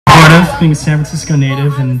being a San Francisco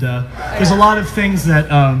native, and there's a lot of things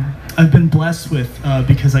that I've been blessed with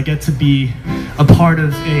because I get to be a part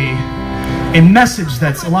of a message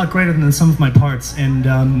that's a lot greater than the sum of my parts, and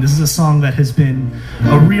this is a song that has been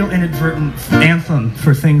a real inadvertent anthem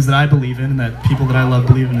for things that I believe in and that people that I love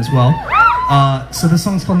believe in as well. So this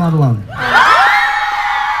song's called Not Alone.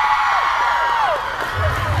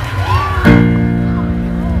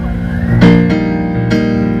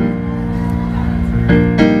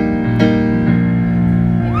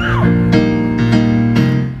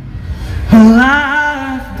 Well,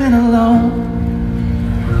 I've been alone,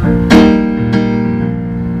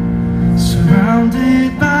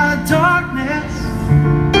 surrounded by darkness,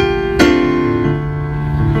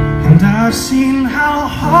 and I've seen how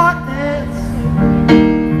heartless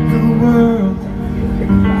the world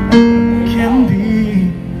can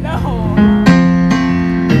be.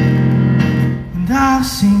 And I've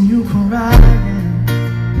seen you crying.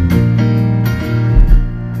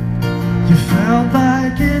 You felt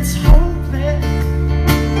like it's hopeless.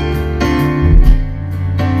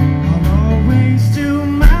 I'll always do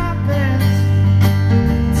my best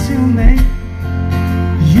to make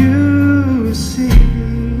you see.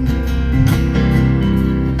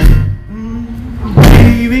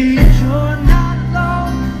 Baby, you're not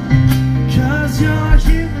alone, 'cause you're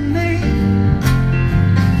here with me,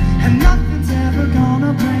 and nothing's ever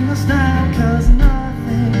gonna bring us down, 'cause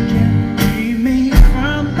nothing can keep me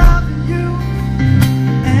from loving you.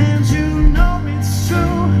 And you know it's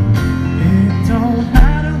true, it don't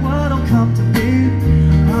matter what'll come to be,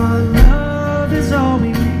 our love is all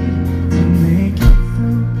we need to make it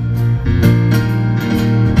through.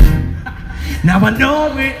 Now I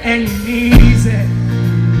know it ain't easy,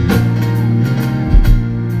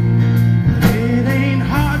 but it ain't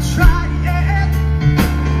hard trying.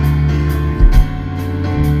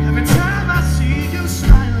 Every time I see you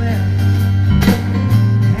smiling,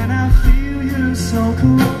 and I feel you so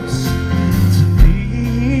close to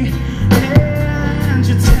me, and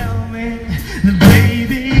you tell me that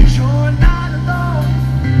baby you're not alone,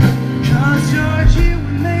 'cause you're here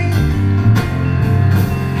with me,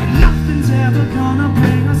 and nothing's ever gonna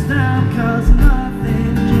bring us down, 'cause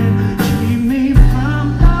nothing can keep me from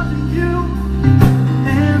loving you.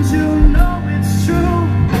 And you know it's true,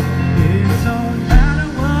 it don't matter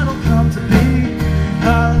what'll come to be,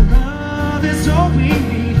 our love is all we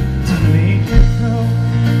need to make it through.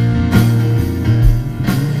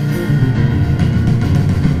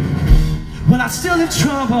 When I still have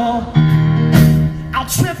trouble, I'll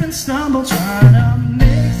trip and stumble trying to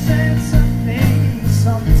make sense of things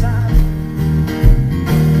sometimes.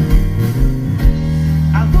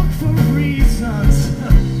 I look for reasons,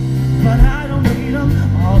 but I don't need them.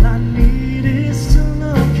 All I need is to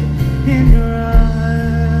look in your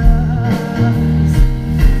eyes,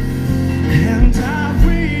 and I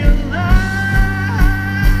realize,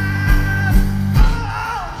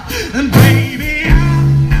 oh, and baby I'm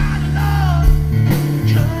not alone,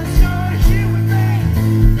 'cause you're here with me,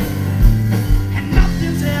 and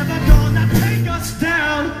nothing's ever gonna take us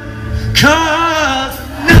down, 'cause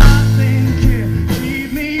nothing can keep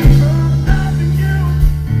me from loving you.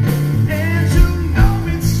 And you know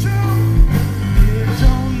it's true, it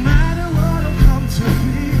don't matter what'll come to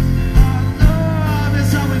me, our love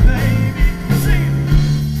is all we, baby. Sing it.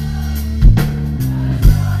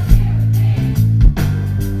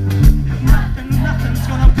 Nothing's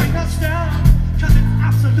gonna bring us down, 'cause it's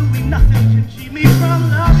absolutely nothing can keep me from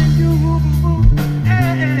loving you.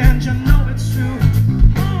 And you know it's true,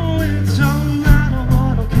 oh, it don't matter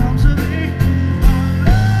what'll come to me, our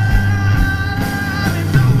love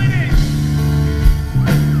is all we need,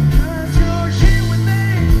 'cause you're here with me,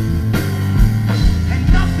 and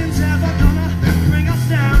nothing's ever gonna bring us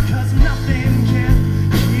down, 'cause nothing can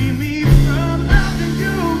keep me from loving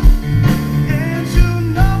you. And you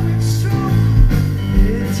know it's true,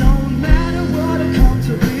 it don't matter what'll come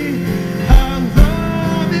to be, our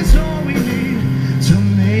love is all we need to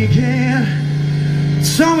make it.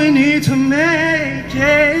 So we need to make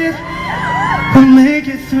it, we'll make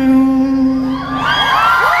it through.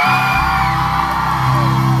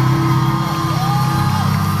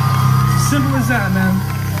 Simple as that, man.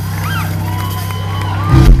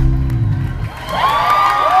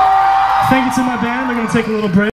 Thank you to my band. They're gonna take a little break.